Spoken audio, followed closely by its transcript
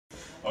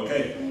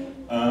Okay,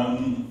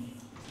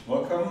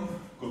 welcome.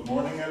 Good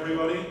morning,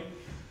 everybody.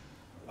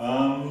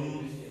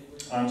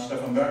 I'm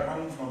Stephan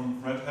Bergman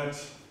from Red Hat,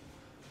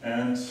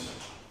 and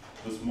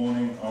this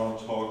morning I'll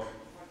talk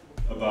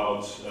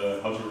about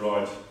how to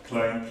write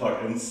Clang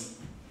plugins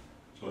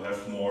to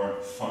have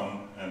more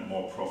fun and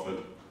more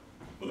profit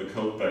with a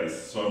code base.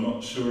 So I'm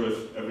not sure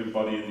if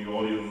everybody in the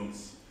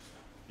audience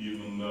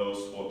even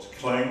knows what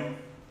Clang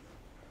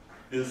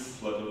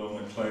is, let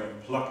alone a Clang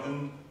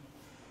plugin.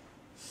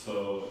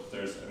 So if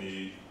there's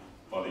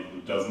anybody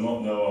who does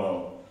not know,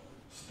 I'll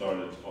start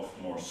it off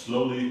more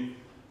slowly.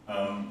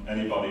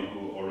 Anybody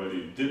who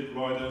already did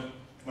write a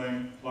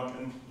Clang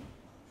plugin?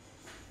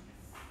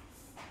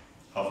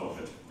 Half of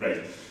it,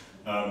 great.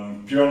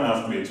 Björn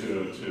asked me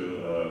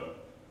to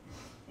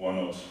why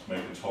not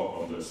make a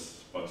talk on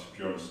this, but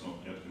Björn's not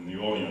yet in the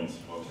audience.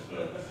 But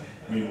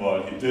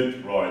meanwhile, he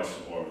did write,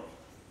 or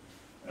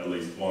at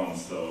least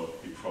once, so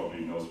he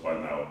probably knows by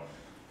now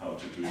how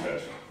to do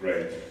that.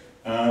 Great.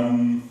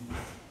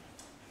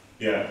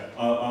 Yeah,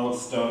 I'll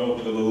start off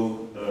with a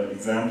little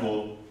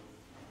example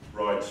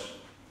right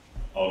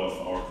out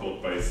of our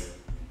code base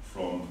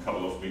from a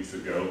couple of weeks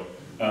ago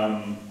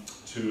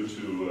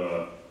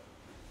to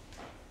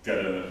get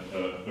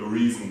a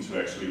reason to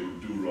actually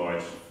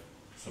write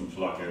some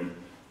plugin.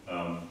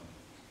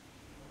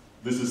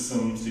 This is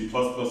some C++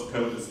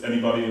 code. Is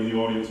anybody in the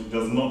audience who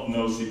does not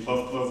know C++?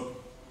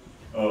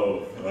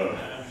 Oh,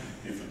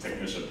 he's a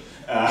technician.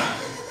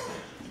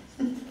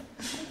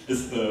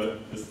 Is the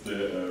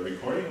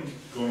recording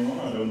going on?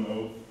 I don't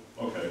know.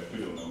 Okay, we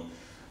don't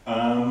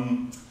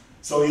know.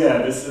 So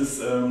yeah, this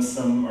is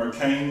some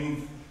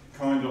arcane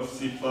kind of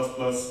C++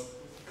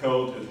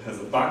 code. It has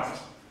a bug.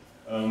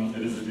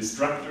 It is a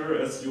destructor,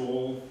 as you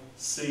all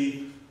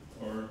see,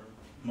 or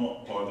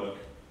not by the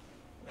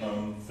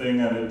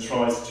thing, and it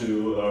tries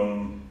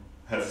to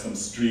have some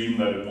stream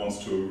that it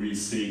wants to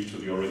reseek to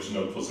the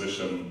original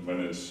position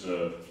when it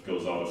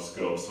goes out of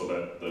scope, so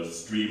that the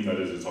stream that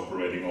it is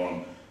operating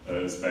on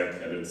is back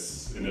at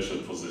its initial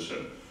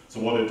position. So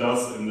what it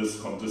does in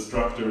this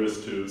destructor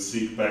is to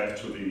seek back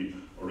to the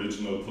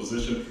original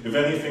position. If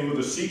anything with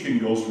the seeking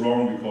goes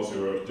wrong because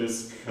your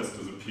disk has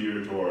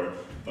disappeared or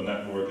the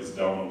network is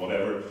down or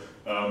whatever,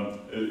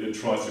 it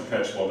tries to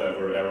catch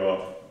whatever error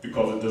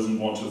because it doesn't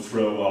want to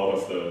throw out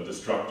of the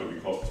destructor,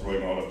 because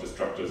throwing out of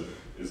destructors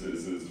is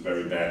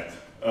very bad.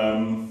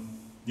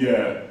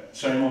 Yeah,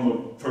 shame on the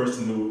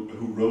person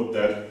who wrote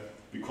that,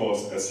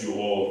 because as you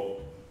all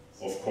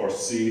of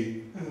course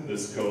see,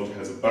 this code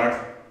has a bug.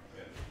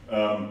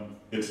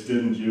 It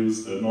didn't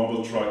use the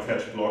normal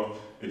try-catch block,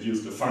 it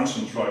used the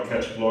function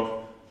try-catch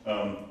block,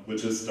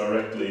 which is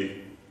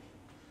directly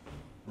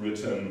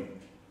written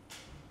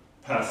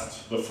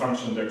past the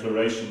function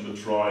declaration. The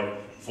try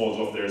falls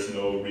off, there's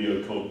no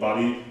real code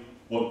body.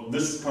 What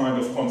this kind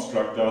of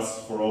construct does,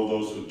 for all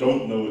those who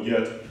don't know it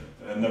yet,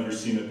 and never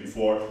seen it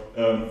before,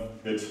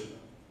 it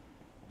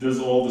does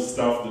all the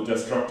stuff the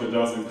destructor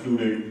does,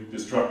 including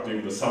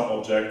destructing the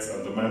sub-objects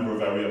and the member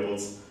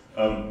variables.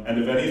 And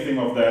if anything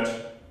of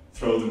that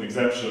throws an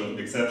exception,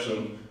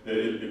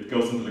 it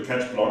goes into the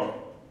catch block.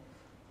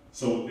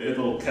 So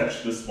it'll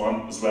catch this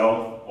one as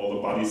well, all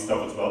the body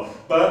stuff as well.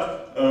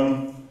 But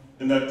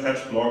in that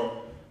catch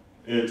block,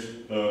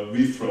 it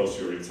rethrows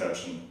your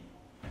exception.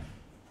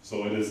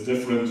 So it is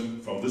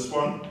different from this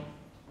one,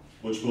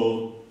 which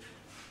will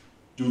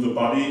do the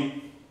body,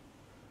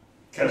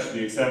 catch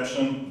the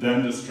exception,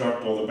 then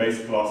destruct all the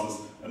base classes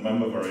and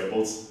member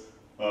variables.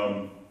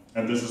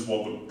 And this is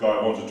what the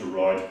guy wanted to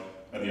write,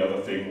 and the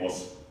other thing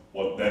was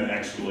what then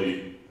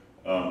actually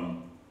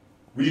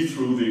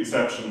rethrew the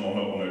exception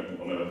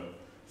on a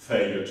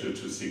failure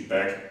to seek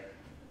back,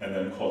 and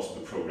then caused the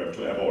program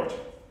to abort.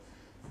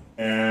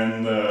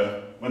 And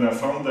when I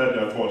found that,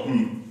 I thought,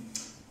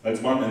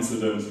 that's one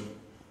incident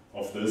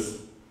of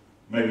this.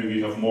 Maybe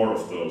we have more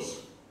of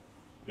those.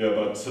 Yeah,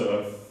 but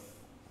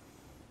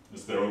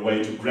is there a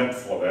way to grep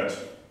for that?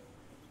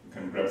 You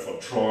can grep for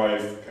try,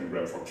 you can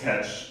grep for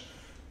catch,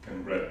 you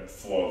can grep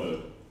for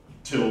the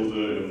tilde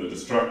in the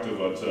destructor,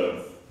 but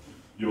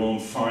you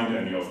won't find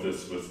any of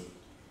this with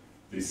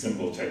these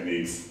simple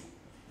techniques.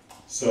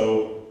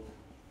 So,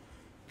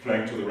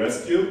 Clang to the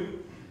rescue.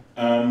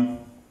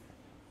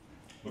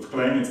 With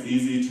Clang, it's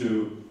easy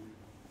to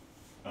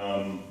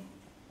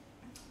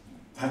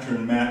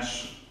pattern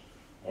match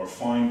or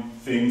find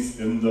things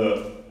in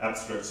the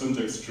abstract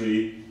syntax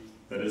tree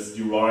that is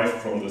derived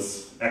from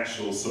this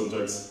actual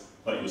syntax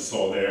that you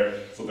saw there.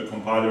 So the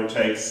compiler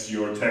takes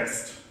your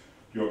text,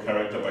 your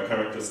character by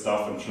character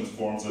stuff, and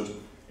transforms it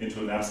into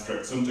an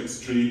abstract syntax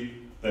tree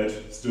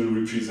that still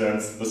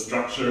represents the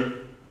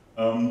structure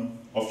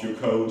of your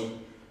code,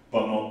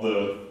 but not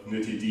the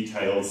nitty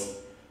details,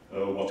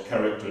 what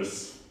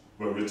characters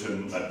were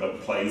written at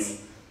what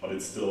place, but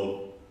it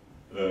still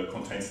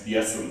contains the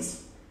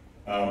essence.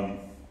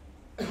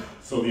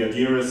 So the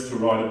idea is to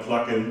write a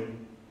plugin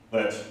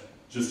that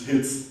just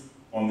hits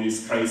on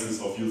these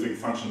cases of using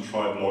function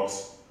try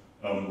blocks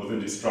within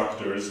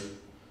destructors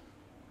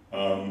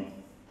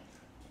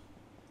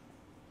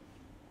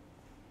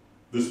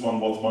this one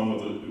was one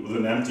with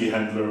an empty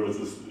handler, which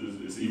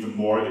is even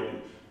more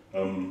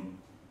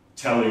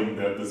telling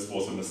that this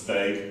was a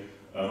mistake.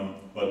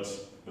 But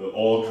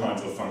all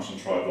kinds of function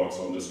try blocks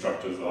on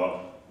destructors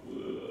are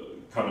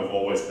kind of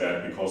always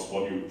bad, because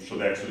what you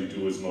should actually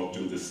do is not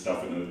do this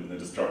stuff in a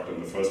destructor in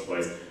the first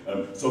place.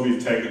 So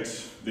we've taken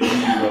the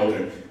easy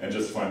road and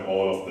just find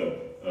all of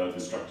the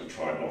destructor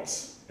try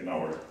blocks in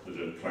our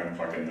little Clang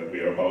plugin that we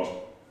are about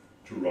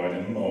to write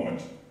in a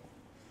moment.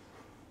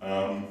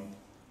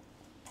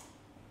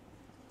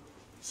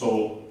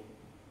 So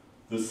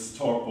this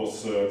talk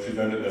was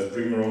presented as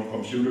bring your own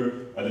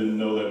computer. I didn't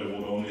know that it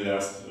would only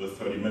last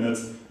 30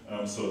 minutes,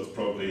 so it's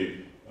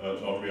probably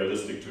not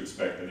realistic to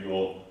expect that you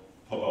all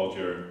pop out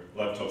your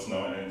laptops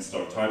now and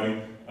start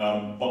typing.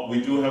 But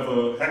we do have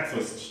a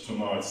Hackfest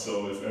tonight,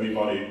 so if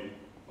anybody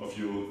of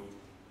you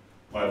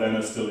by then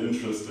is still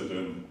interested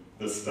in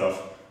this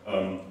stuff,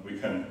 we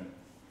can.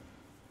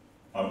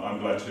 I'm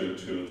glad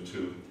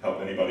to help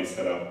anybody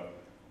set up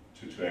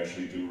to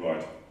actually do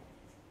right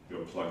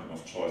your plugin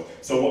of choice.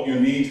 So what you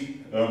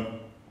need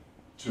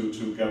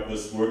to get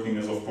this working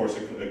is, of course,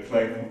 a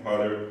Clang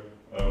compiler.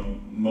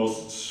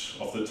 Most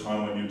of the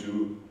time when you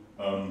do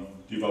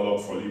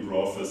develop for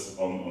LibreOffice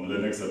on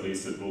Linux, at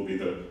least, it will be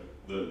the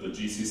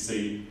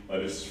GCC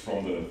that is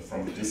from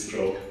the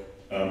distro.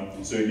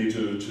 So you need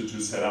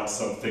to set up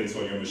some things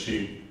on your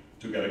machine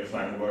to get a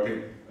Clang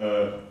working.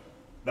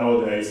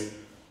 Nowadays,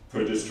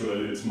 per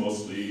distro, it's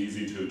mostly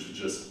easy to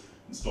just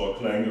install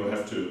Clang. You'll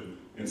have to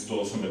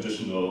install some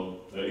additional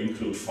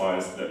include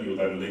files that you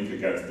then link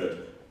against that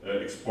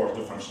export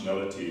the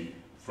functionality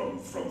from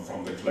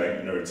the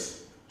Clang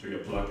innards to your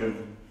plugin.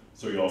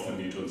 So you often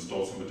need to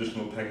install some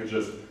additional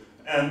packages.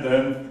 And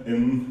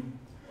then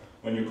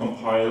when you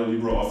compile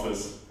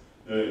LibreOffice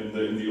in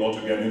the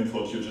AutoGAN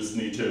input, you just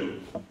need to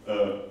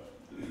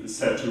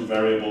set two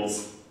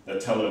variables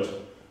that tell it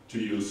to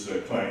use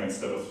Clang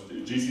instead of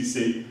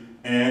GCC.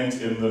 And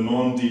in the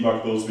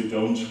non-debug builds, we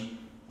don't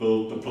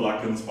build the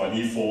plugins by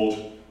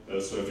default.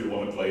 So if you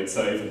want to play it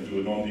safe and do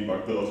a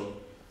non-debug build,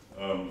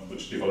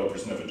 which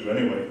developers never do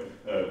anyway,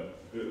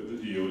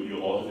 you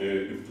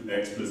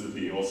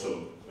explicitly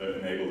also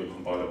enable the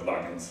compiler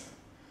plugins.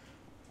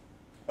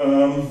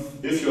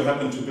 If you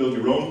happen to build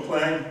your own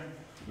Clang,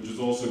 which is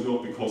also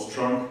good because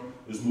Trunk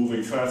is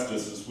moving fast,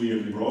 as we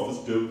in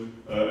LibreOffice do,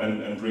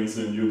 and brings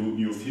in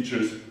new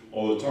features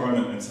all the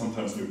time, and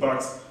sometimes new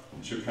bugs,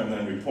 which you can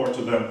then report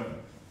to them,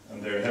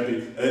 and they're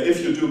happy.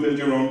 If you do build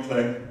your own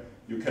Clang,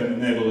 you can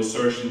enable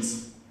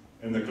assertions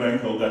in the Clang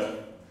code that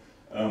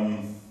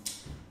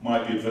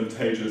might be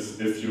advantageous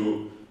if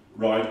you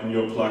write in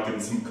your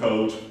plugin some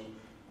code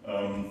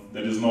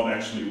that is not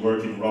actually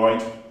working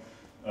right.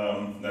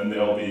 Then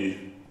there'll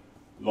be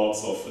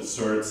lots of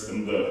asserts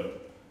in the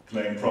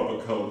Clang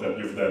proper code that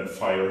you then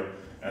fire,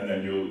 and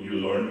then you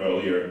learn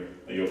earlier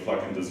that your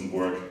plugin doesn't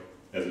work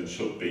as it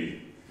should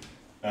be.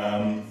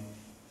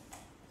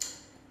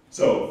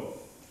 So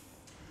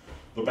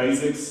the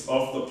basics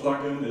of the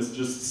plugin is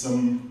just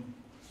some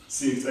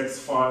CXX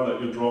file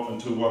that you drop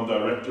into one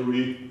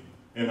directory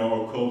in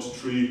our code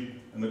tree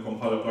in the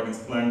compiler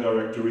plugins Clang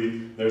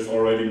directory. There's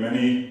already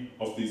many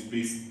of these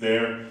beasts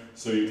there,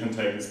 so you can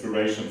take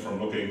inspiration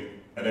from looking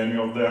at any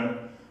of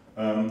them.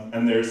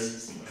 And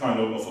there's kind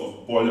of a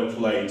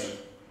boilerplate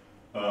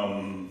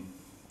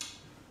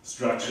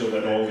structure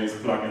that all these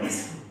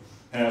plugins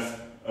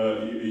have.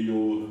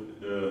 You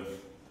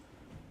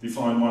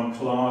define one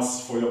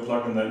class for your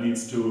plugin that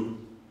needs to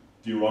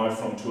derive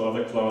from two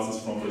other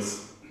classes from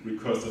this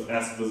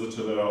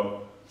RecursiveASTVisitor that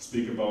I'll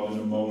speak about in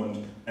a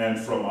moment, and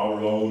from our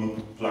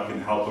own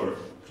plugin helper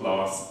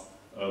class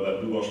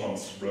that Luboš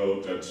once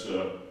wrote that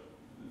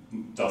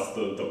does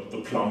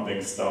the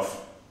plumbing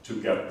stuff to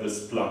get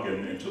this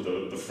plugin into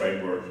the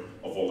framework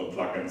of all the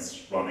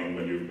plugins running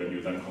when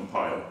you then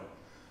compile.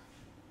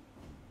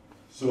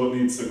 So it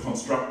needs a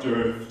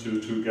constructor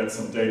to get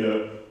some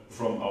data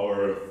from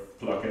our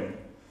plugin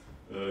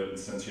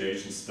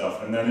instantiation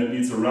stuff, and then it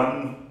needs a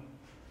run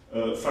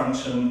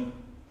function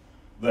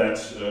that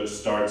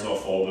starts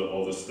off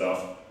all the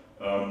stuff.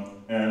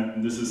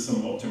 And this is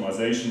some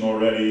optimization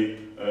already.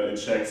 It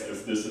checks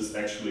if this is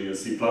actually a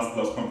C++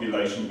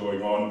 compilation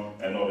going on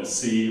and not a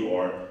C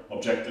or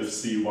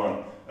Objective-C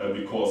one,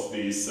 because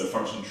these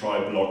function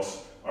try blocks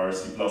are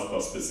C++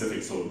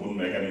 specific, so it wouldn't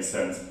make any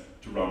sense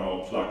to run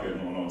our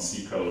plugin on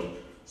C code.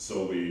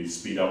 So we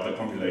speed up the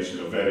compilation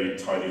a very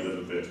tiny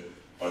little bit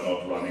by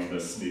not running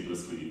this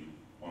needlessly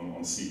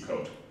on C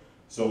code.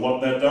 So what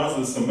that does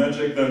is some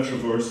magic then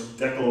traverse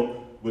decal,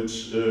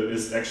 which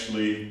is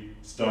actually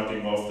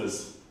starting off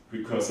this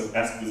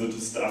RecursiveASTVisitor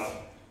stuff.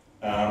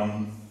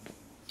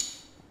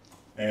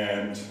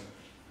 And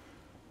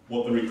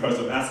what the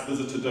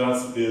RecursiveASTVisitor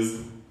does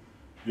is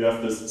you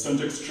have this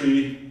syntax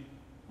tree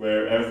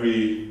where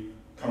every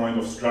kind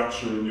of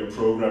structure in your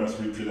program is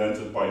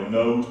represented by a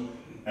node,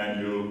 and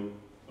you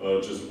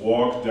just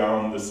walk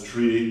down this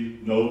tree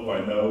node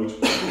by node,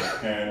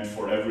 and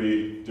for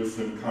every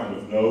different kind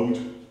of node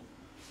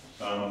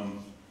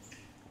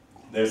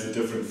there's a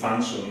different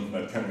function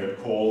that can get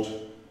called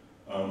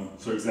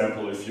For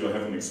example, if you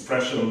have an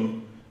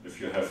expression, if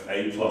you have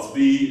a plus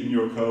b in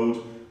your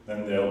code,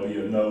 then there'll be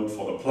a node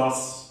for the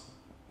plus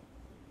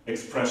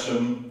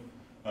expression,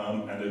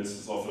 and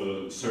it's of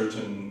a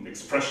certain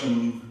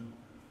expression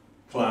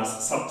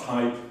class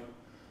subtype.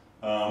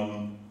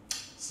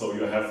 So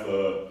you have,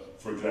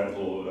 for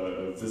example,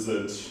 a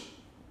visit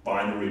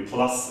binary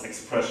plus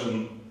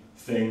expression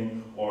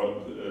thing, or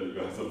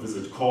you have a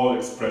visit call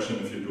expression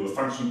if you do a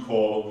function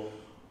call,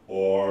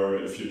 or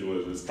if you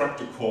do a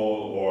destructor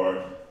call,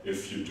 or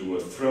if you do a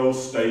throw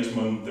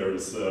statement, there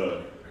is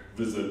a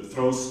visit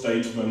throw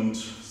statement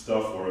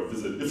stuff, or a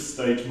visit if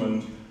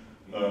statement,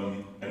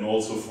 and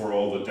also for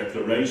all the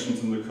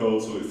declarations in the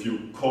code. So if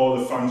you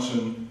call a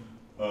function,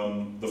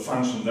 the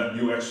function that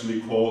you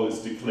actually call is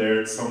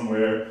declared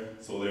somewhere.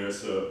 So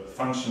there's a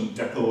function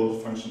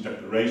decl, function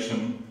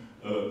declaration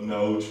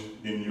node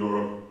in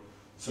your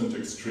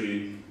syntax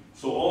tree.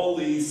 So all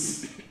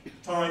these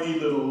tiny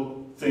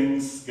little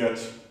things get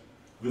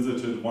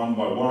visited one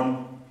by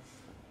one.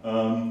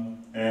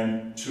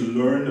 And to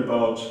learn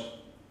about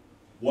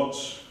what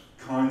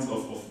kinds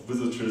of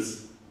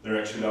visitors there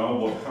actually are,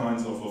 what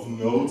kinds of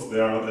nodes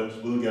there are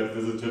that will get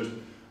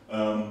visited,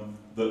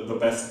 the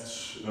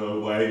best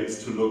way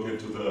is to look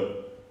into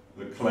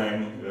the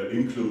Clang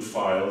include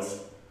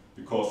files,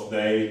 because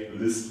they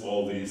list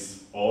all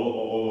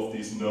of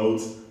these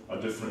nodes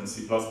are different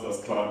C++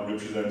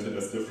 represented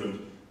as different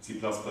C++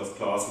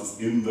 classes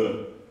in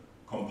the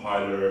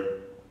compiler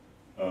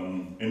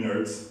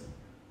innards,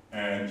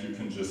 and you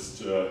can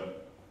just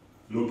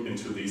look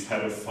into these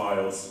header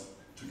files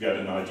to get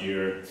an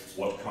idea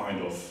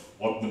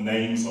what the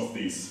names of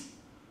these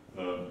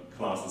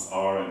classes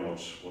are and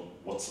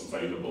what's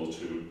available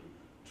to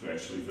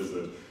actually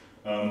visit.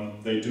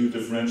 They do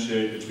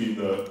differentiate between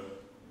the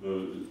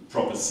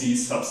proper C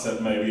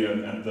subset maybe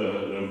and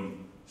the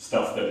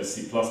stuff that is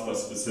C++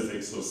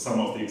 specific. So some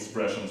of the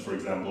expressions, for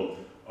example,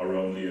 are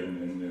only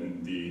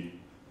in the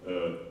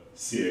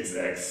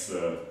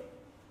CXX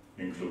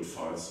include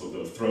files. So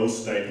the throw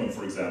statement,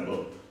 for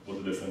example,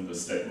 would live in the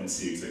statement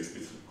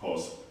CXX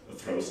because a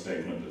throw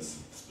statement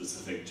is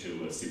specific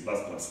to C++.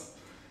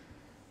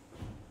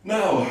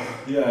 Now,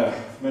 yeah,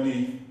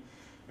 many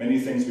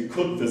things we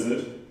could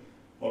visit,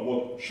 but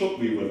what should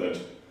we with it?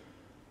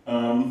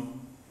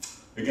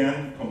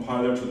 Again,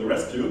 compiler to the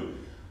rescue.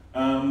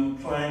 Clang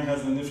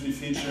has a nifty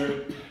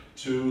feature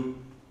to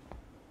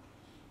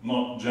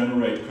not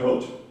generate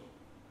code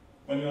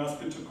when you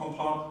ask it to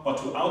compile, but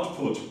to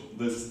output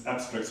this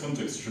abstract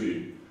syntax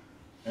tree.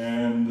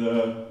 And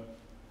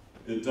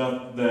it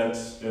does that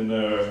in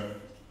a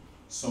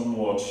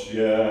somewhat,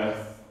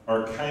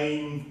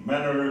 arcane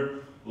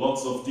manner,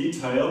 lots of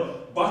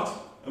detail, but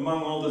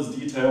among all this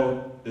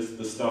detail is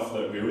the stuff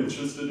that we're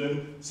interested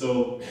in.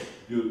 So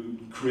you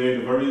create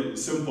a very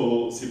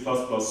simple C++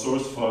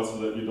 source file so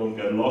that you don't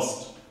get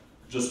lost,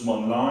 just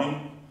one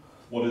line.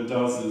 What it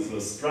does is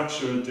a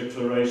structure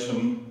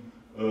declaration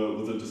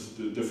with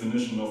a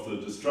definition of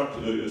the structure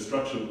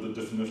with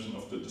the definition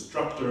of the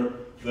destructor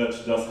that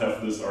does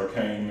have this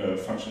arcane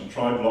function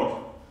try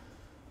block.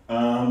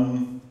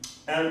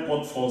 And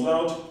what falls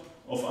out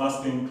of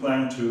asking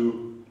Clang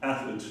to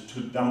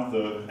dump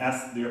the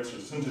abstract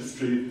syntax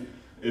tree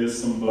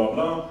is some blah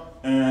blah,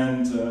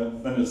 and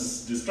then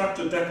it's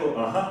destructor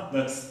decl,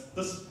 that's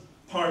this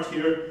part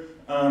here,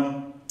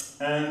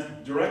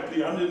 and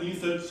directly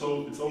underneath it,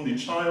 so it's only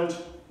child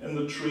in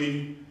the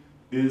tree,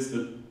 is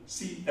a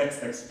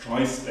CXX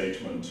try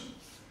statement.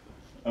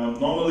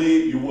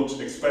 Normally you would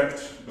expect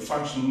a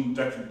function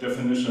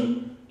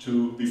definition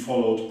to be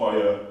followed by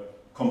a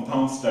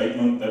compound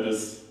statement that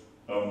is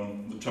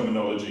the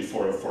terminology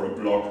for a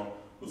block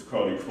with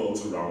curly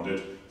quotes around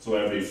it. So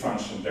every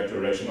function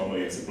declaration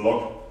normally has a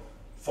block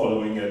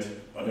following it,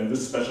 but in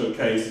this special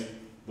case,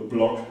 the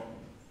block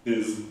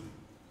is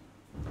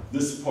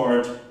this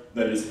part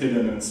that is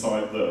hidden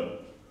inside the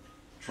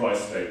try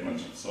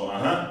statement. So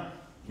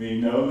we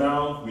know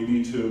now we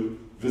need to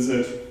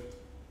visit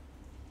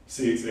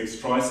CXX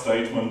try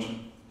statement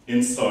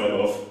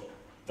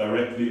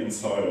directly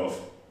inside of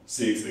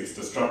CXX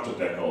destructor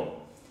decl.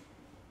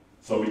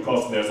 So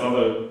because there's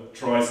other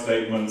try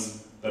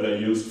statements that are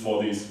used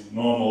for these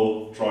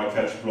normal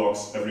try-catch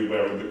blocks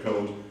everywhere in the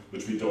code,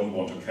 which we don't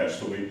want to catch.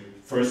 So we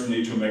first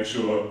need to make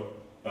sure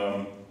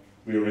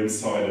we're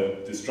inside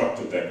a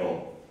destructor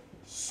decl.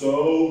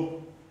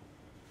 So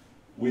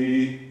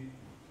we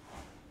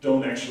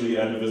don't actually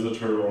add a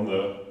visitor on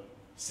the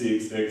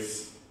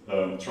CXX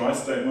try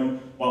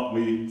statement, but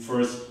we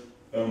first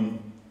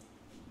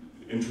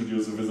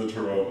introduce a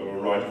visitor or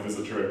write a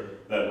visitor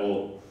that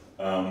will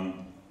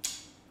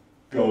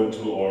go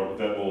into, or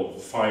that will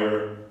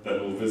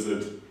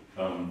visit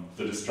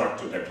the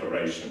destructor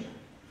declaration.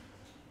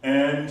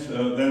 And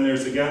then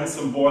there's again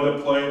some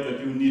boilerplate that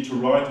you need to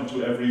write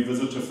into every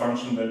visitor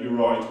function that you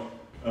write.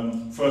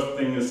 First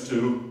thing is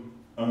to,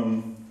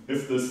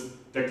 if this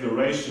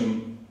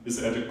declaration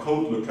is at a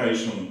code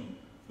location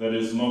that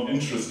is not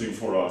interesting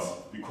for us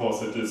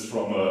because it is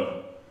from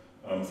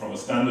a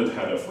standard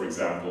header, for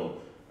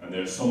example, and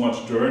there's so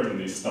much dirt in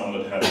these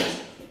standard headers.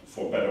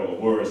 for better or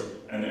worse,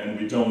 and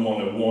we don't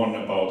want to warn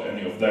about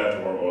any of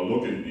that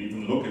or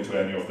even look into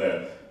any of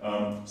that.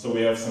 So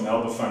we have some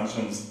helper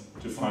functions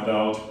to find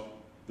out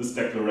this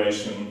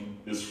declaration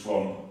is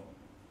from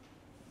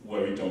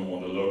where we don't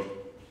want to look,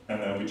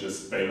 and then we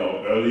just bail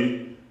out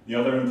early. The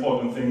other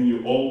important thing,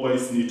 you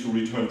always need to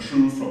return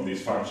true from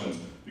these functions,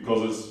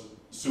 because as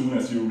soon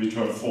as you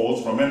return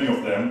false from any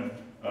of them,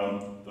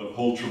 the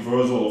whole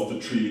traversal of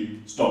the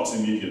tree stops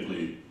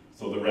immediately.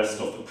 So the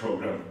rest of the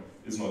program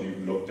is not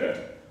even looked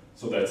at.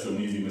 So that's an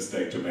easy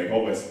mistake to make.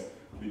 Always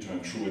return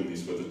true in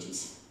these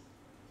visitors.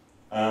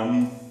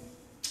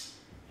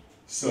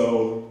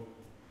 So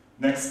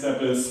next step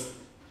is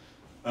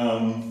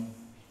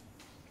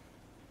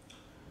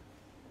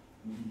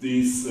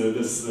this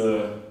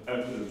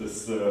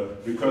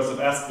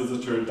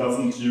RecursiveASTVisitor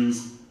doesn't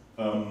use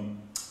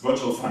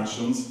virtual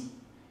functions.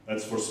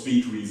 That's for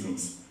speed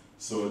reasons.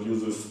 So it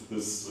uses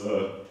this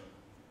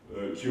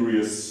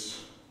curious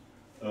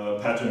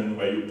pattern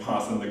where you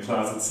pass in the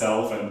class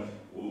itself, and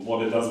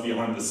what it does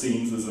behind the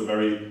scenes is a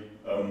very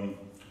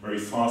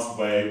fast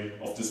way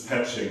of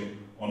dispatching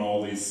on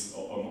all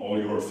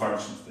your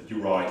functions that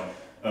you write.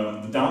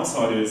 The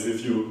downside is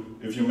if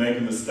you make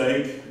a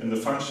mistake in the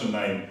function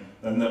name,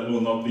 then that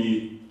will not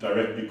be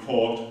directly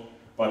caught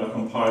by the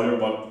compiler,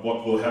 but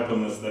what will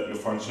happen is that your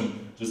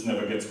function just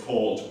never gets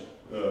called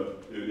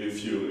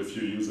if you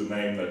use a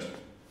name that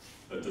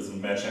doesn't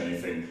match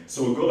anything.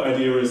 So a good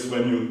idea is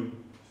when you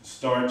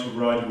start to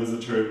write a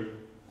visitor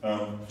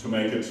to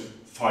make it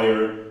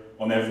fire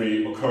on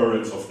every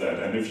occurrence of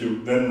that. And if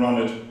you then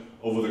run it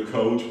over the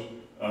code,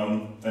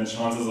 then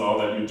chances are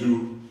that you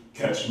do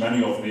catch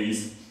many of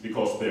these,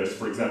 because there's,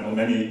 for example,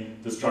 many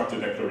destructor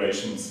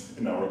declarations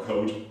in our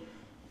code.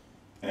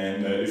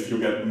 And if you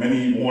get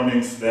many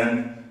warnings,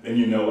 then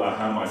you know,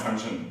 aha, my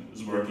function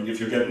is working. If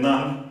you get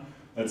none,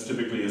 that's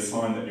typically a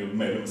sign that you've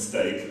made a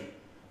mistake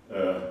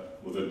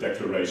with a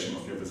declaration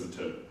of your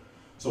visitor.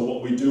 So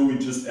what we do, we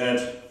just add,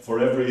 for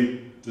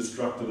every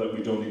destructor that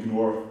we don't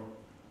ignore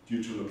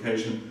due to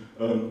location,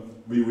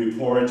 we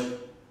report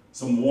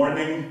some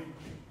warning,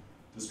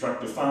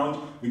 destructor found.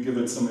 We give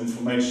it some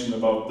information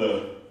about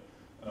the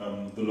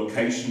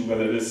location,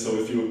 where it is. So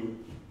if you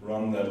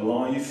run that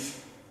live,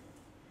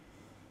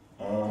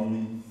 there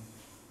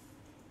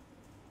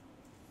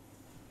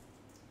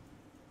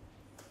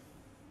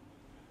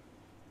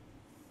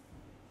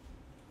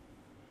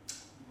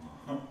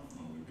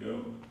we go.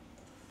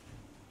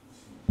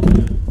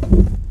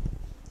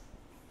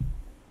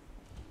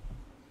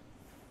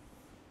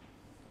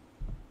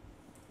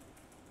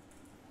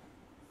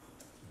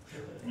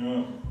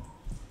 Yeah.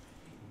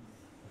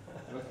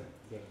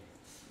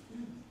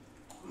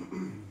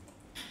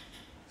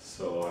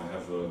 So I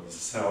have a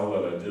cell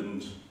that I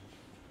didn't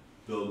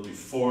build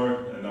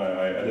before, and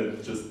I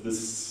added just this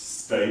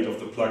state of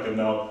the plugin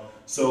now.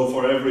 So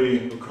for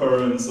every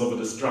occurrence of a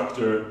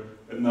destructor,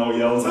 it now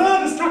yells,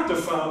 "Ah, destructor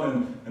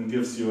found," and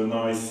gives you a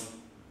nice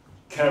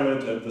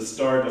caret at the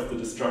start of the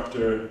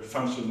destructor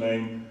function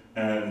name,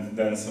 and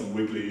then some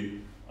wiggly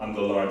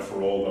underline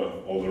for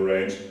all the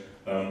range.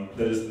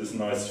 There is this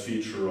nice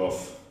feature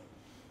of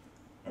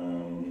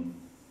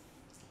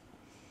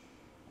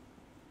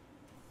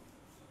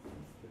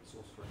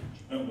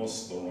that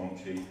was the wrong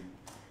key.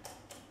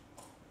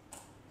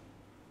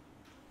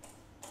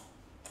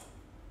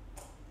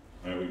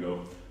 There we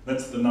go.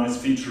 That's the nice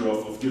feature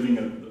of giving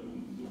it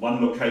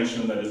one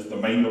location that is the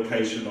main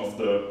location of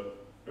the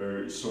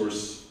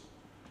source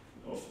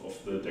of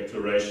the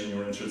declaration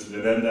you're interested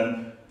in, and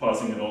then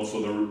passing it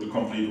also the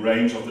complete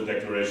range of the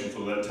declaration,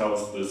 so that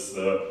tells this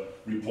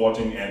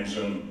reporting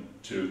engine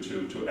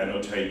to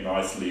annotate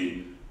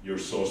nicely your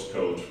source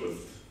code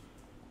with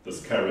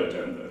this caret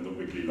and the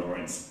wiggly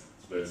lines.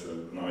 So that's a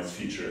nice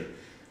feature.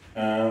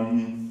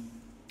 The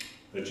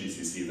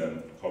GCC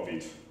then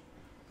copied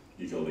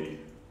legally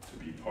to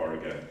be par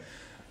again.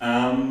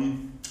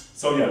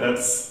 So yeah,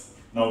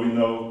 now we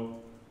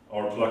know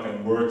our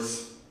plugin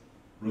works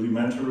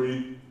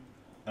rudimentary.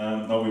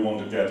 Now we want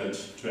to get it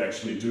to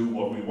actually do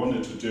what we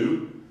wanted to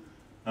do.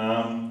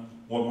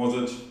 What was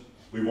it?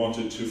 We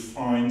wanted to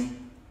find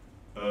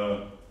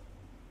a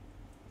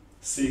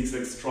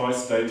CXX try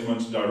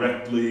statement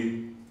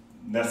directly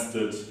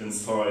nested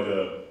inside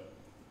a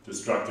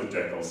destructor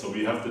decal. So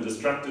we have the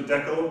destructor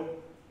decal.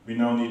 We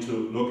now need to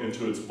look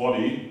into its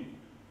body.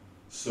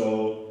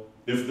 So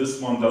if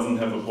this one doesn't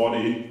have a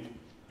body,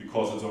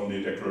 because it's only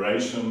a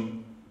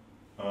declaration,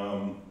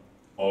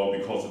 or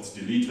because it's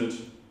deleted,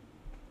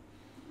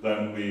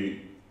 then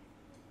we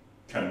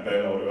can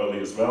bail out early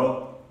as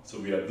well. So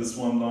we have this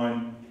one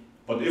line.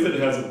 But if it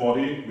has a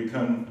body, we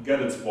can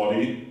get its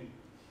body,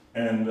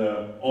 and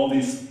all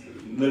these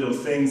little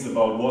things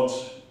about what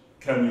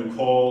can you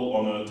call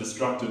on a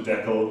destructor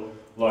decal,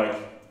 like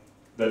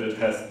that it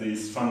has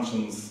these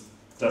functions,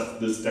 does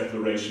this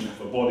declaration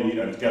have a body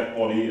and get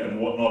body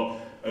and whatnot,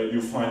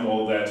 you find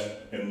all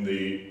that in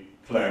the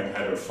Clang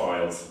header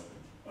files.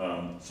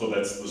 So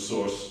that's the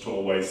source to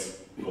always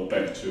go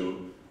back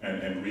to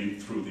and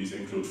read through these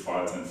include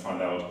files and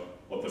find out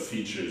what the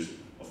features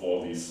of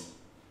all these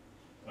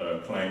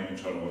Clang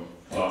internal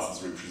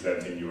classes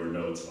representing your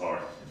nodes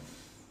are.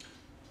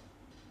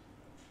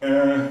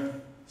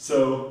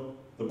 So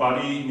the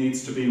body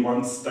needs to be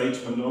one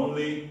statement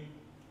only,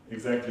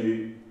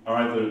 exactly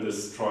either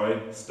this try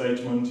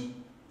statement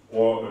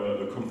or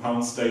a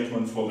compound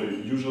statement for the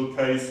usual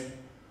case.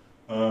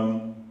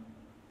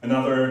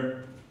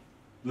 Another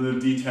little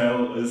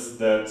detail is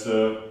that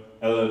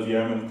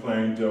LLVM and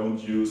Clang don't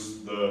use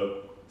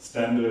the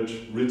standard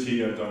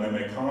RITI and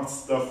dynamic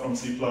cast stuff from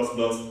C++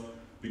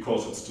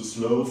 because it's too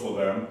slow for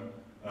them,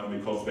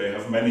 because they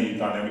have many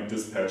dynamic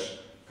dispatch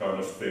kind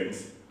of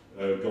things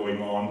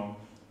going on.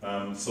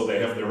 So they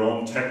have their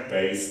own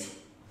tech-based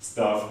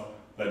stuff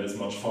that is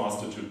much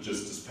faster to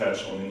just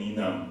dispatch on an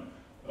enum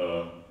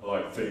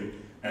like thing.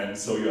 And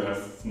so you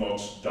have not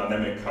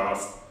dynamic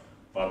cast,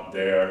 but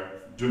their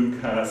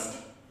dyn cast.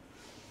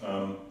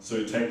 So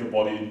you take the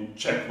body and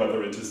check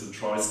whether it is a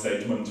try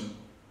statement.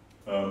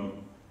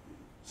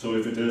 So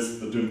if it is,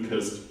 the dyn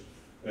cast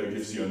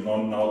gives you a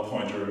non-null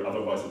pointer,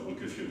 otherwise it will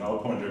give you a null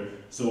pointer.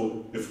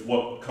 So if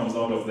what comes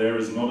out of there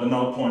is not a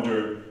null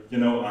pointer, you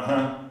know,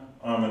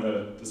 I'm in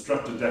a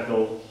destructor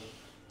decal,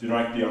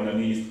 directly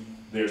underneath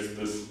there's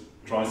this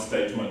try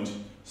statement.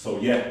 So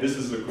yeah, this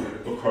is a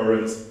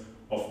occurrence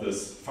of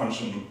this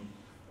function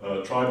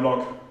try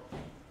block.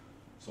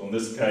 So in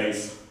this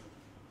case,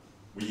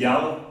 we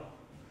yell.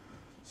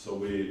 So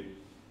we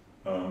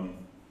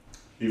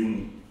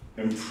even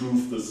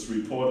improve this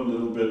report a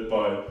little bit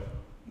by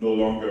no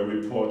longer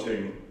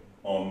reporting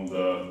on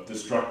the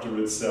destructor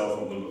itself,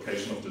 on the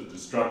location of the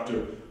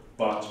destructor,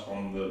 but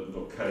on the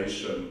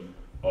location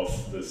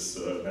of this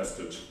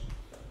nested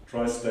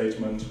try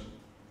statement.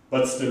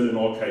 But still, in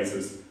all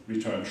cases,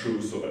 return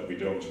true so that we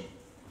don't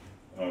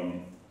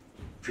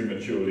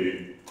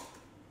prematurely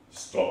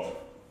stop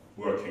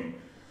working.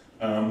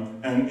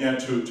 And yeah,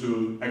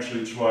 to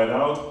actually try it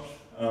out,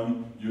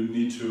 you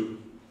need to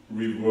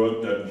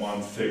reword that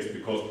one fix,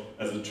 because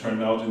as it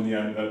turned out in the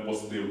end, that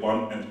was the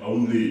one and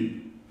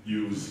only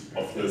use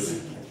of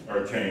this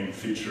arcane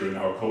feature in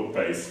our code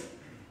base.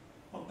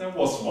 But there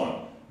was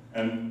one,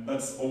 and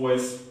that's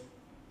always,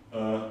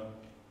 I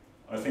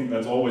think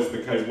that's always the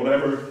case.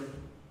 Whatever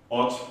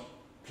odd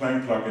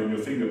Clang plugin you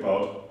think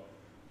about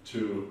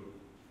to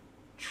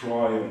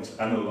try and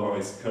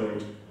analyze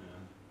code,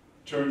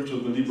 turn to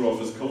the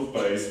LibreOffice code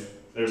base.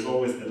 There's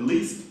always at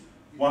least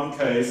one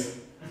case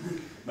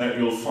that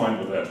you'll find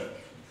with that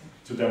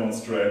to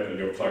demonstrate that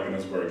your plugin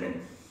is working.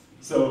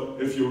 So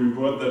if you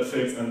revert that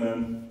fix and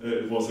then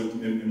it was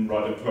in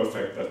write it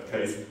perfect, that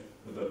case,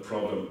 that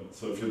problem,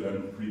 so if you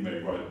then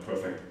remake write it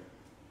perfect,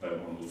 that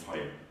one will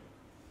fire.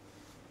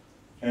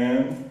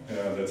 And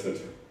yeah, that's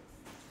it.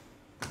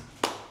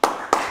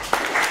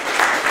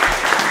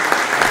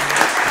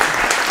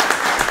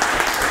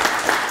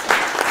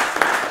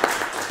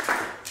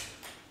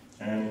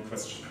 Any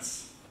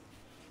questions?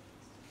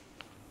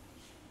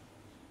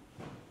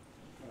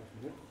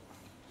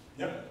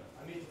 Yeah.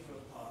 I missed the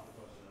first part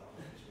because I'm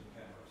with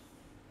cameras,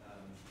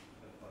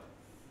 but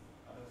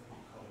I don't think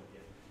you covered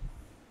it yet.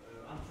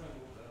 I'm trying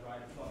to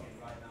write a plugin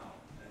right now,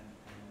 and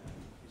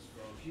it's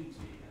for Qt,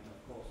 and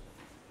of course,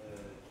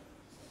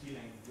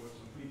 C-Lang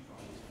works on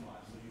pre-processed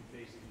files, so you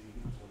basically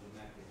lose all the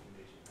macro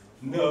information.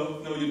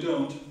 No, you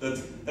don't.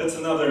 That's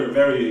another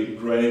very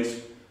great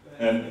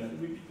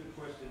and repeat the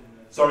question.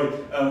 Sorry,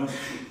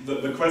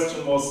 the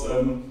question was.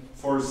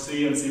 For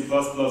C and C++,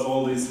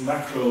 all these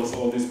macros,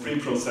 all this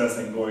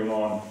pre-processing going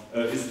on,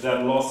 is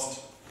that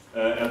lost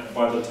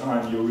by the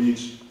time you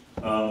reach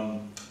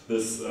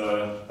this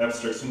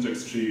abstract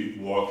syntax tree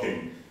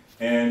walking?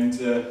 And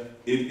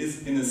it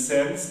is in a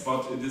sense,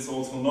 but it is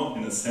also not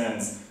in a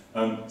sense.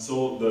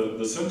 So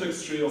the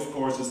syntax tree, of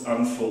course, is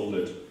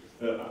unfolded.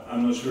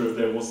 I'm not sure if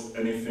there was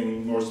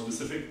anything more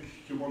specific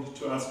you wanted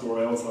to ask,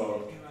 or else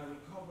I'll... Can I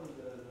recover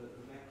the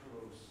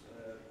macros,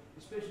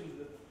 especially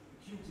the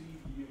Qt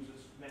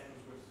uses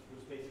macros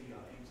which basically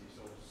are empty,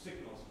 so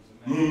signals is a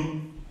macro,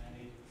 and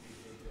it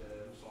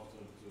resolves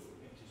to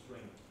empty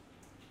string.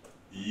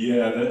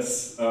 Yeah,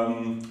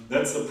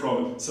 that's the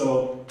problem.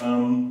 So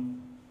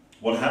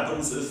what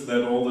happens is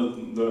that all the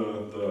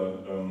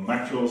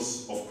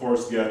macros, of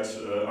course, get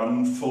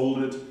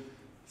unfolded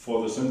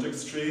for the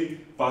syntax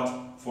tree,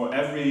 but for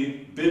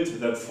every bit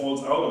that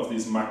falls out of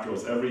these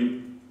macros,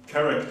 every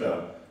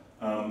character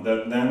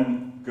that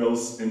then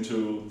goes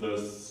into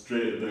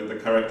the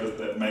characters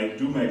that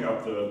do make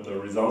up the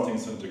resulting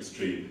syntax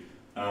tree,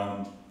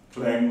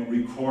 Clang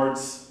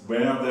records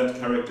where that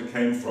character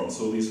came from.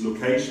 So these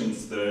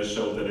locations that I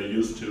showed that I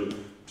used to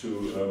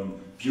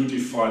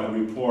beautify the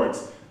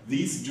reports,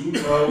 these do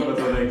know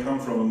whether they come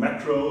from a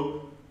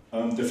macro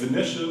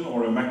definition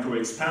or a macro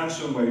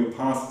expansion where you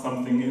pass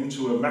something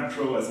into a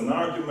macro as an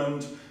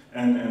argument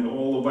and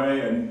all the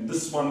way, and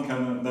this one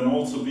can then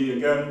also be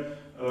again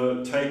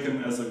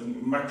taken as a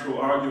macro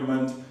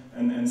argument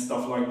and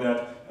stuff like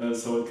that,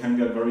 so it can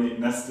get very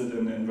nested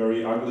and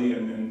very ugly,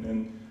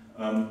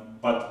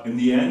 but in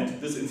the end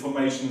this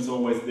information is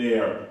always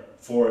there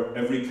for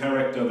every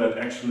character that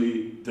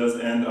actually does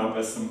end up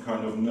as some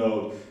kind of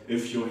node.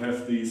 If you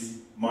have these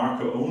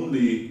marker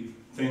only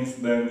things,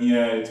 then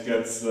yeah, it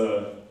gets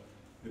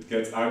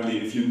ugly.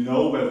 If you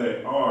know where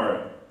they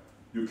are,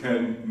 you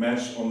can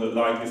match on the,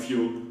 like if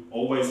you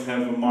always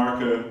have a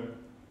marker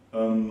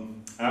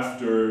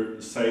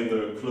after, say,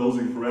 the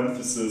closing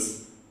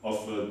parenthesis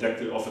of a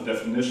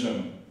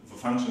definition, of a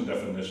function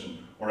definition,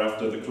 or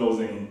after the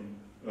closing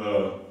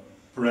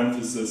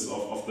parenthesis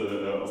of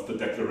the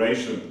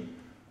declaration,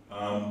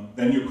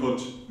 then you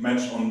could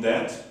match on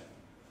that,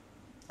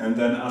 and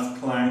then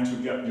ask Clang to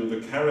get you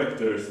the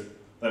characters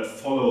that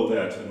follow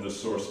that in the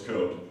source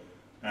code,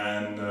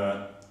 and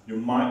you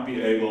might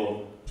be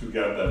able to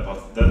get that,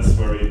 but that's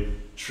very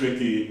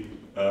tricky,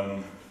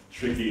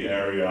 tricky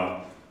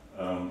area.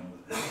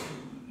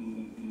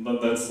 But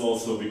that's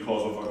also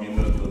because of, I mean,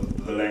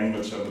 the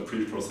language and the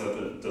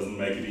preprocessor doesn't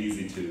make it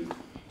easy to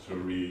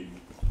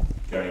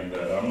regain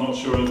that. I'm not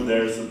sure if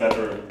there's a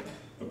better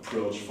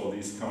approach for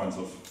these kinds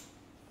of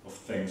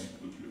things.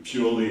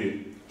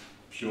 Purely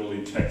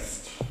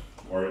text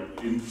or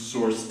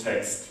in-source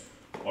text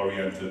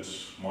oriented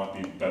might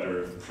be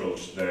better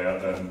approach there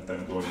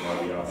than going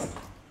by the ast.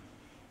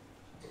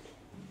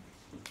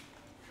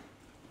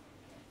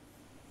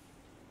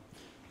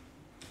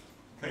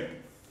 Okay.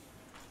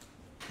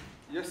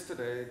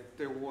 Yesterday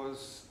there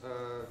was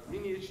a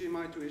mini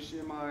HDMI to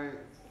HDMI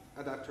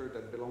adapter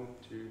that belonged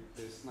to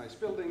this nice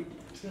building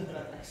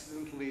that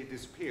accidentally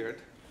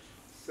disappeared.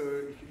 So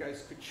if you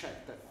guys could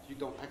check that you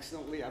don't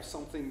accidentally have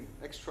something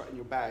extra in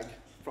your bag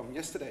from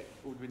yesterday,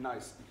 it would be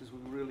nice because we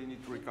really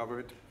need to recover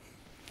it.